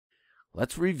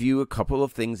Let's review a couple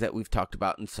of things that we've talked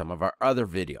about in some of our other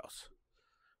videos.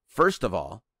 First of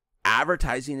all,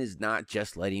 advertising is not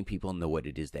just letting people know what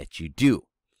it is that you do,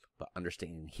 but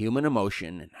understanding human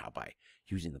emotion and how by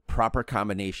using the proper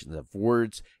combinations of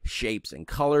words, shapes, and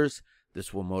colors,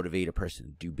 this will motivate a person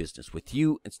to do business with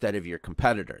you instead of your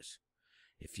competitors.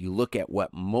 If you look at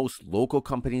what most local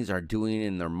companies are doing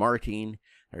in their marketing,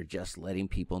 they're just letting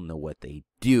people know what they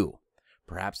do.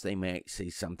 Perhaps they may say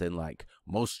something like,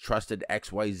 most trusted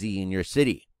XYZ in your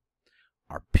city.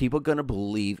 Are people going to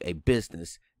believe a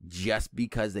business just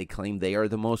because they claim they are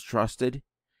the most trusted?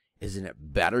 Isn't it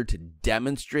better to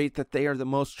demonstrate that they are the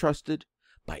most trusted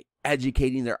by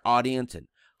educating their audience and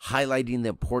highlighting the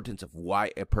importance of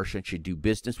why a person should do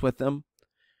business with them?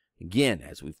 Again,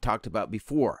 as we've talked about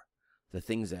before, the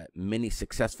things that many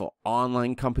successful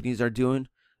online companies are doing,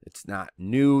 it's not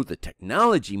new. The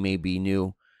technology may be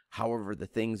new. However, the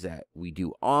things that we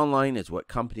do online is what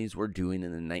companies were doing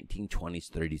in the 1920s,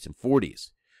 30s, and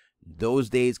 40s. In those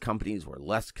days, companies were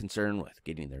less concerned with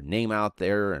getting their name out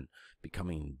there and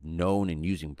becoming known and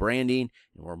using branding,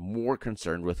 and were more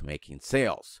concerned with making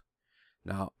sales.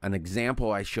 Now, an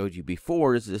example I showed you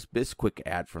before is this Bisquick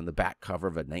ad from the back cover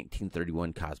of a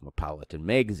 1931 Cosmopolitan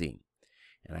magazine.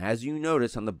 And as you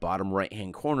notice on the bottom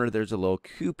right-hand corner, there's a little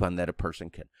coupon that a person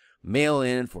can mail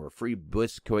in for a free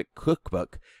Bisquick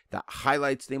cookbook that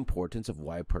highlights the importance of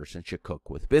why a person should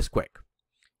cook with Bisquick.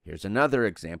 Here's another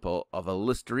example of a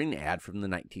Listerine ad from the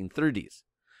 1930s.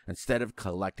 Instead of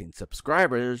collecting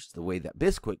subscribers the way that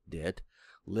Bisquick did,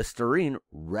 Listerine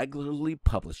regularly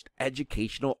published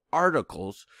educational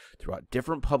articles throughout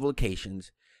different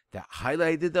publications that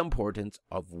highlighted the importance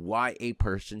of why a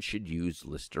person should use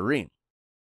Listerine.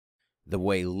 The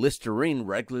way Listerine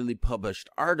regularly published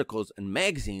articles in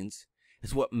magazines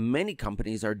is what many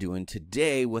companies are doing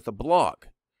today with a blog.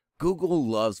 Google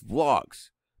loves blogs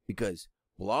because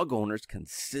blog owners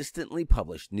consistently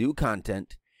publish new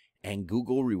content, and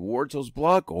Google rewards those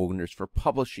blog owners for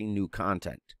publishing new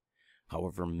content.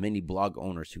 However, many blog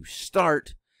owners who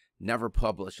start never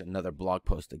publish another blog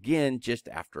post again just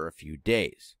after a few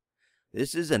days.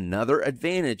 This is another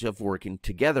advantage of working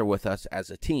together with us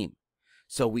as a team.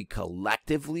 So we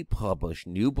collectively publish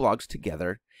new blogs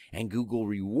together, and Google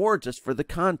rewards us for the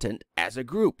content as a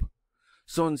group.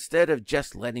 So instead of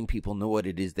just letting people know what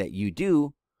it is that you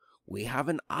do, we have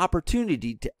an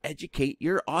opportunity to educate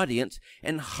your audience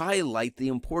and highlight the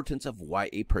importance of why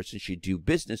a person should do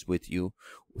business with you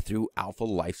through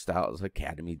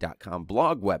alphalifestylesacademy.com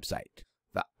blog website.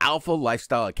 The Alpha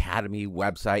Lifestyle Academy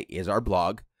website is our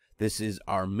blog. This is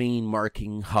our main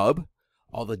marketing hub.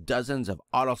 All the dozens of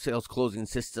auto sales closing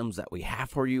systems that we have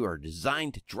for you are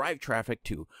designed to drive traffic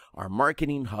to our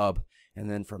marketing hub, and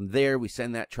then from there we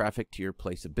send that traffic to your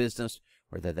place of business,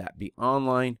 whether that be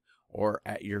online or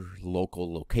at your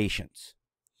local locations.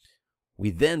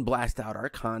 We then blast out our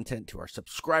content to our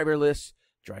subscriber list,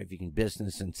 driving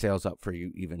business and sales up for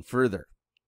you even further.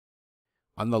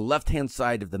 On the left-hand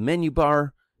side of the menu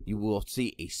bar, you will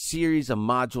see a series of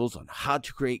modules on how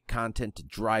to create content to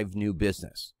drive new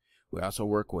business. We also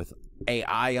work with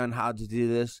AI on how to do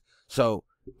this. So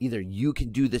either you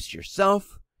can do this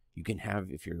yourself, you can have,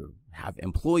 if you have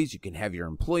employees, you can have your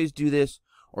employees do this,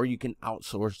 or you can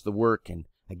outsource the work. And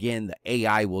again, the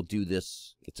AI will do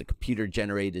this. It's a computer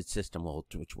generated system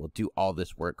which will do all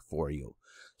this work for you.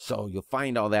 So you'll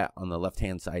find all that on the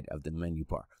left-hand side of the menu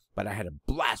bar. But I had a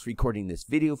blast recording this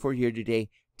video for you today.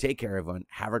 Take care, everyone.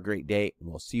 Have a great day, and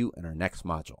we'll see you in our next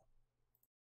module.